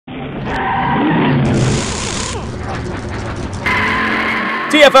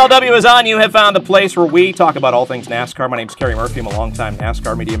TFLW is on. You have found the place where we talk about all things NASCAR. My name's Kerry Murphy. I'm a longtime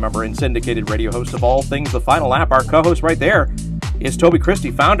NASCAR media member and syndicated radio host of all things The Final Lap. Our co-host right there is Toby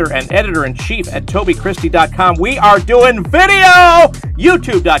Christie, founder and editor-in-chief at TobyChristie.com. We are doing video!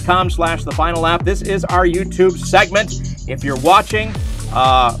 YouTube.com/The Final Lap. This is our YouTube segment. If you're watching,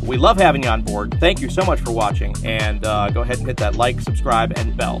 we love having you on board. Thank you so much for watching. And go ahead and hit that like, subscribe,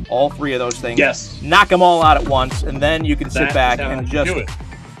 and bell. All three of those things. Yes. Knock them all out at once, and then you can sit back and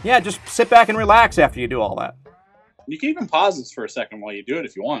just sit back and relax after you do all that. You can even pause this for a second while you do it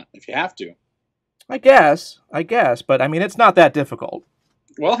if you want, if you have to. I guess, but I mean, it's not that difficult.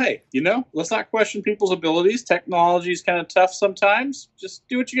 Well, hey, let's not question people's abilities. Technology is kind of tough sometimes. Just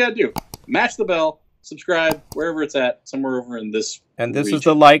do what you got to do. Mash the bell, subscribe, wherever it's at, somewhere over in this And this region. is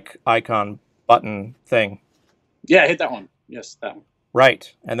the like icon button thing. Yeah, hit that one. Yes, that one.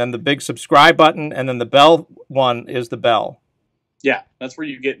 Right, and then the big subscribe button, and then the bell one is the bell. Yeah, that's where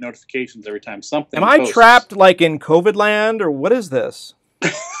you get notifications every time something Am I posts. trapped like in COVID land, or what is this?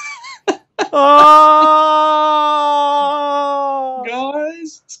 Oh!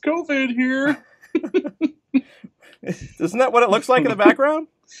 Guys, it's COVID here. Isn't that what it looks like in the background?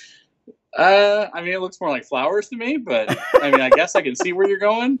 I mean, it looks more like flowers to me, but I mean, I guess I can see where you're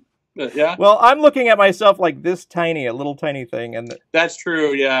going. But yeah. Well, I'm looking at myself like this tiny, a little tiny thing, and that's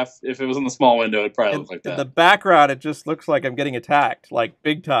true. Yeah, if it was in the small window, it'd probably look like that. In the background, it just looks like I'm getting attacked, like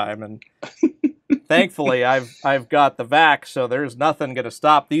big time. And thankfully, I've got the vax, so there's nothing going to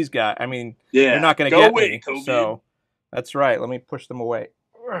stop these guys. I mean, they're not going to get me. Kobe. So that's right. Let me push them away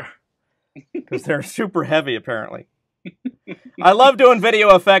because they're super heavy, apparently. I love doing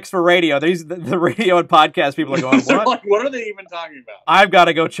video effects for radio. The radio and podcast people are going, what? Like, what are they even talking about? I've got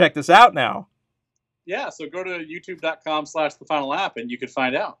to go check this out now. Yeah, so go to youtube.com/The Final Lap and you could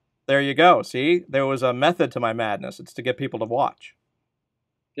find out. There you go. See, there was a method to my madness. It's to get people to watch.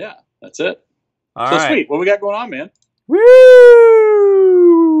 Yeah, that's it. All so right. Sweet. What we got going on, man? Woo!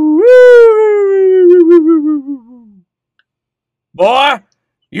 Boy,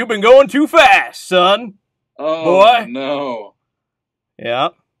 you've been going too fast, son. Oh, boy. No.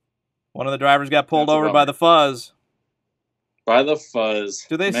 Yep. One of the drivers got pulled over by the fuzz. By the fuzz.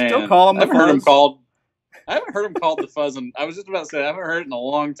 Do they still call him the fuzz? I haven't heard him called the fuzz, and I was just about to say I haven't heard it in a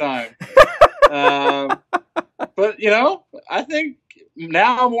long time. But I think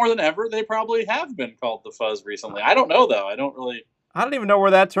now more than ever they probably have been called the fuzz recently. I don't know though. I don't even know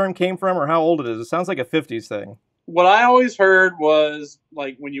where that term came from or how old it is. It sounds like a 50s thing. What I always heard was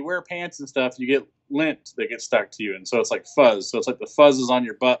like when you wear pants and stuff, you get lint that gets stuck to you, and so it's like fuzz. So it's like the fuzz is on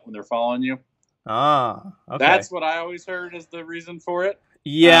your butt when they're following you. Ah, okay. That's what I always heard is the reason for it.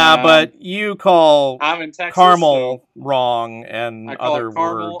 Yeah, but you call I'm in Texas, caramel wrong and I call other it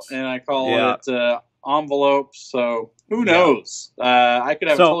caramel, words. and I call it envelope. So who knows? I could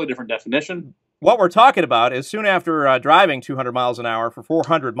have a totally different definition. What we're talking about is soon after driving 200 miles an hour for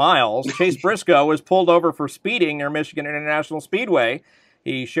 400 miles, Chase Briscoe was pulled over for speeding near Michigan International Speedway.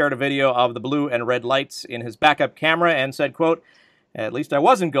 He shared a video of the blue and red lights in his backup camera and said, quote, "At least I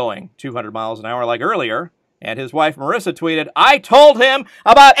wasn't going 200 miles an hour like earlier." And his wife, Marissa, tweeted, "I told him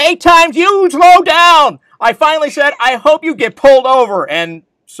about 8 times, you slow down. I finally said, I hope you get pulled over. And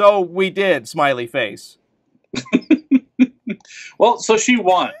so we did, smiley face." Well, so she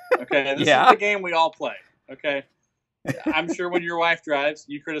won. Okay, this is the game we all play. Okay, I'm sure when your wife drives,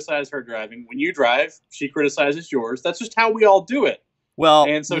 you criticize her driving. When you drive, she criticizes yours. That's just how we all do it. Well,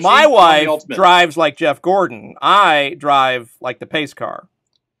 and so my wife drives like Jeff Gordon. I drive like the pace car.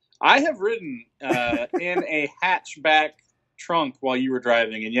 I have ridden in a hatchback trunk while you were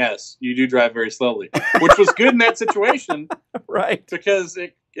driving, and yes, you do drive very slowly, which was good in that situation, right? Because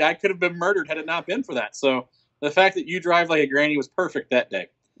I could have been murdered had it not been for that. So the fact that you drive like a granny was perfect that day.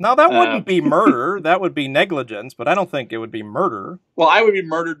 Now, that wouldn't be murder. That would be negligence, but I don't think it would be murder. Well, I would be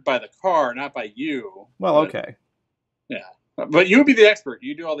murdered by the car, not by you. Well, okay. Yeah. But you would be the expert.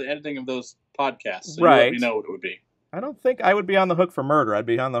 You do all the editing of those podcasts. So right. You know what it would be. I don't think I would be on the hook for murder. I'd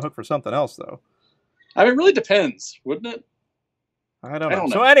be on the hook for something else, though. I mean, it really depends, wouldn't it? I don't know.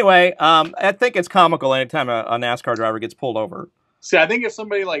 So anyway, I think it's comical anytime a NASCAR driver gets pulled over. See, I think if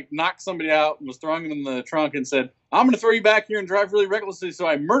somebody knocked somebody out and was throwing them in the trunk and said, "I'm going to throw you back here and drive really recklessly so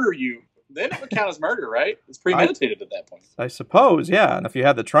I murder you," then it would count as murder, right? It's premeditated at that point. I suppose, yeah. And if you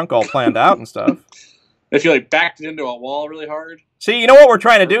had the trunk all planned out and stuff. If you backed it into a wall really hard. See, you know what we're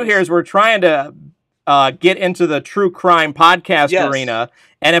trying to do here is we're trying to get into the true crime podcast arena.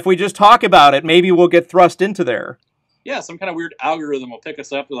 And if we just talk about it, maybe we'll get thrust into there. Yeah, some kind of weird algorithm will pick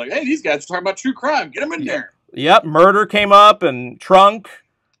us up. They're like, "Hey, these guys are talking about true crime. Get them in there." Yep, murder came up and trunk.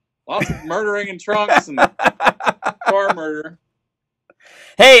 Lots of murdering in trunks and car murder.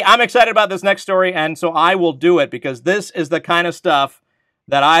 Hey, I'm excited about this next story, and so I will do it because this is the kind of stuff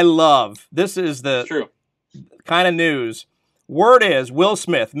that I love. This is the kind of news. Word is Will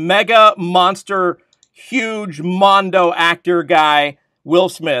Smith, mega monster, huge mondo actor guy, Will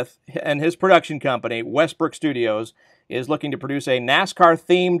Smith and his production company, Westbrook Studios, is looking to produce a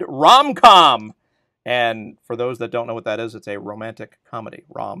NASCAR-themed rom-com. And for those that don't know what that is, it's a romantic comedy,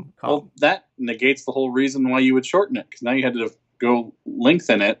 rom-com. Well, that negates the whole reason why you would shorten it, because now you had to go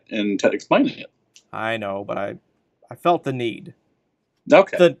lengthen it and explain it. I know, but I felt the need.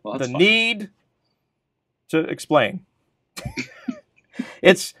 Okay. The need to explain.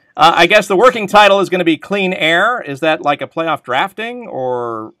 It's, I guess the working title is going to be Clean Air. Is that like a play off drafting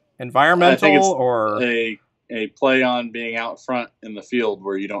or environmental? I think it's or a play on being out front in the field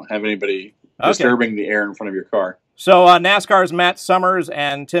where you don't have anybody disturbing the air in front of your car. So NASCAR's Matt Summers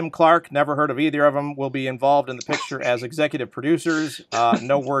and Tim Clark, never heard of either of them, will be involved in the picture as executive producers.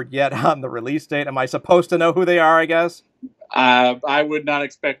 No word yet on the release date. Am I supposed to know who they are, I guess? I would not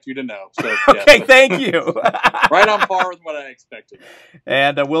expect you to know. So, okay, thank you. Right on par with what I expected.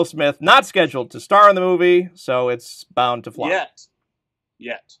 And Will Smith, not scheduled to star in the movie, so it's bound to flop.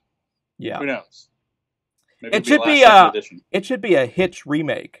 Yet. Yeah. Who knows? Maybe it should be a Hitch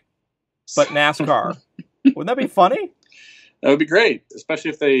remake, but NASCAR. Wouldn't that be funny? That would be great,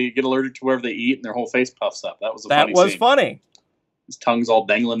 especially if they get allergic to whatever they eat and their whole face puffs up. That was funny. His tongue's all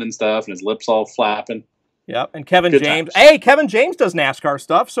dangling and stuff, and his lips all flapping. Yep, and Kevin James. Hey, Kevin James does NASCAR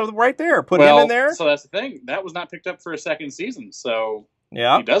stuff, so right there, put him in there. So that's the thing. That was not picked up for a second season, so he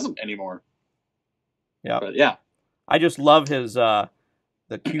doesn't anymore. Yeah, but yeah. I just love his the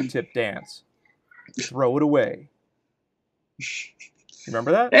Q-tip dance. Throw it away.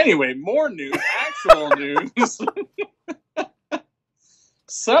 Remember that? Anyway, more news. Actual news.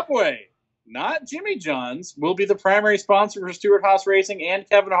 Subway, not Jimmy John's, will be the primary sponsor for Stewart-Haas Racing and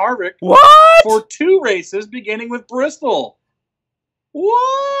Kevin Harvick. What? For 2 races, beginning with Bristol.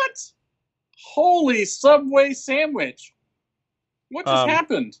 What? Holy Subway sandwich. What just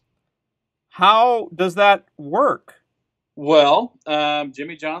happened? How does that work? Well,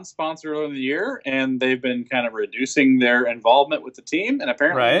 Jimmy John's sponsored earlier in the year, and they've been kind of reducing their involvement with the team, and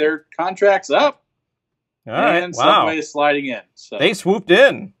apparently their contract's up. All right, and Subway is sliding in. So. They swooped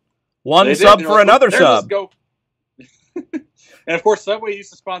in. One sub for another sub. Go. And, of course, Subway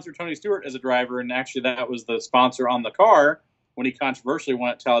used to sponsor Tony Stewart as a driver, and actually that was the sponsor on the car when he controversially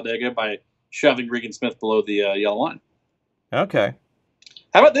won at Talladega by shoving Regan Smith below the yellow line. Okay.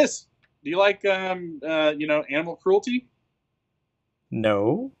 How about this? Do you like, animal cruelty?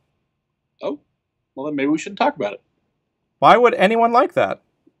 No. Oh, well, then maybe we shouldn't talk about it. Why would anyone like that?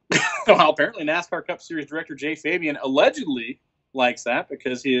 Well, apparently NASCAR Cup Series director Jay Fabian allegedly likes that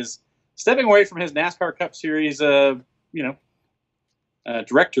because he is stepping away from his NASCAR Cup Series,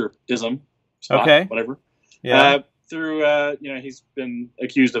 directorism spot, whatever. Yeah. He's been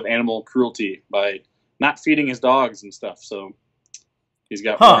accused of animal cruelty by not feeding his dogs and stuff. So he's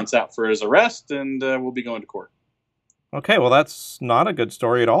got warrants out for his arrest, and we'll be going to court. Okay, well, that's not a good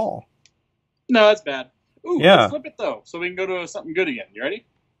story at all. No, that's bad. Ooh, let's flip it, though, so we can go to something good again. You ready?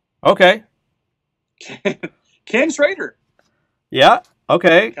 Okay. Ken Schrader. Yeah,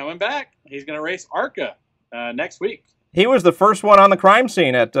 okay. Coming back. He's going to race ARCA next week. He was the first one on the crime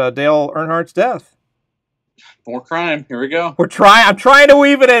scene at Dale Earnhardt's death. More crime. Here we go. I'm trying to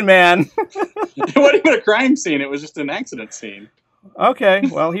weave it in, man. It wasn't even a crime scene. It was just an accident scene. Okay,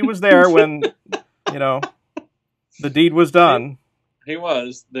 well, he was there when, the deed was done. He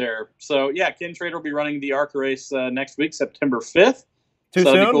was there. So, yeah, Ken Schrader will be running the ARCA race next week, September 5th. Too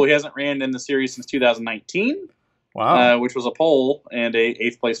soon? That'd be cool. He hasn't ran in the series since 2019. Wow. Which was a pole and a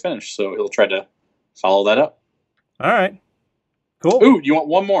 8th place finish. So he'll try to follow that up. All right. Cool. Ooh, you want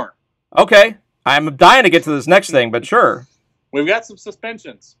one more? Okay. I'm dying to get to this next thing, but sure. We've got some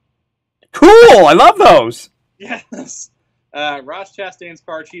suspensions. Cool. I love those. Yes. Ross Chastain's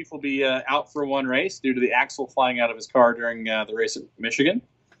car chief will be out for 1 race due to the axle flying out of his car during the race at Michigan.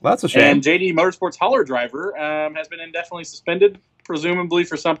 Well, that's a shame. And JD Motorsports hauler driver has been indefinitely suspended, presumably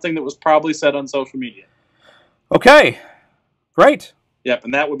for something that was probably said on social media. Okay. Great. Yep,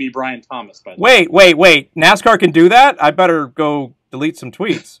 and that would be Brian Thomas, by the way. Wait. NASCAR can do that? I better go delete some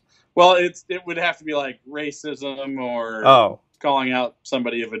tweets. Well, it would have to be like racism or calling out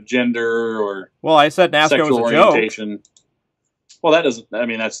somebody of a gender or I said NASCAR sexual was a orientation. Joke. Well,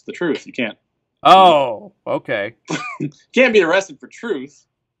 that's the truth. You can't. Oh, okay. Can't be arrested for truth.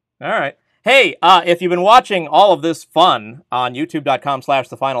 All right. Hey, if you've been watching all of this fun on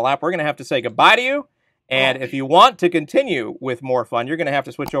youtube.com/thefinallap, we're going to have to say goodbye to you. And if you want to continue with more fun, you're going to have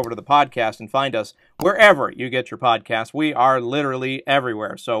to switch over to the podcast and find us wherever you get your podcasts. We are literally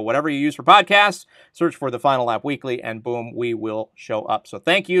everywhere. So whatever you use for podcasts, search for The Final Lap Weekly, and boom, we will show up. So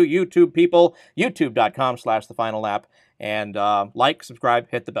thank you, YouTube people, youtube.com/The Final Lap. And like, subscribe,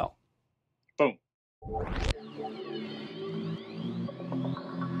 hit the bell. Boom.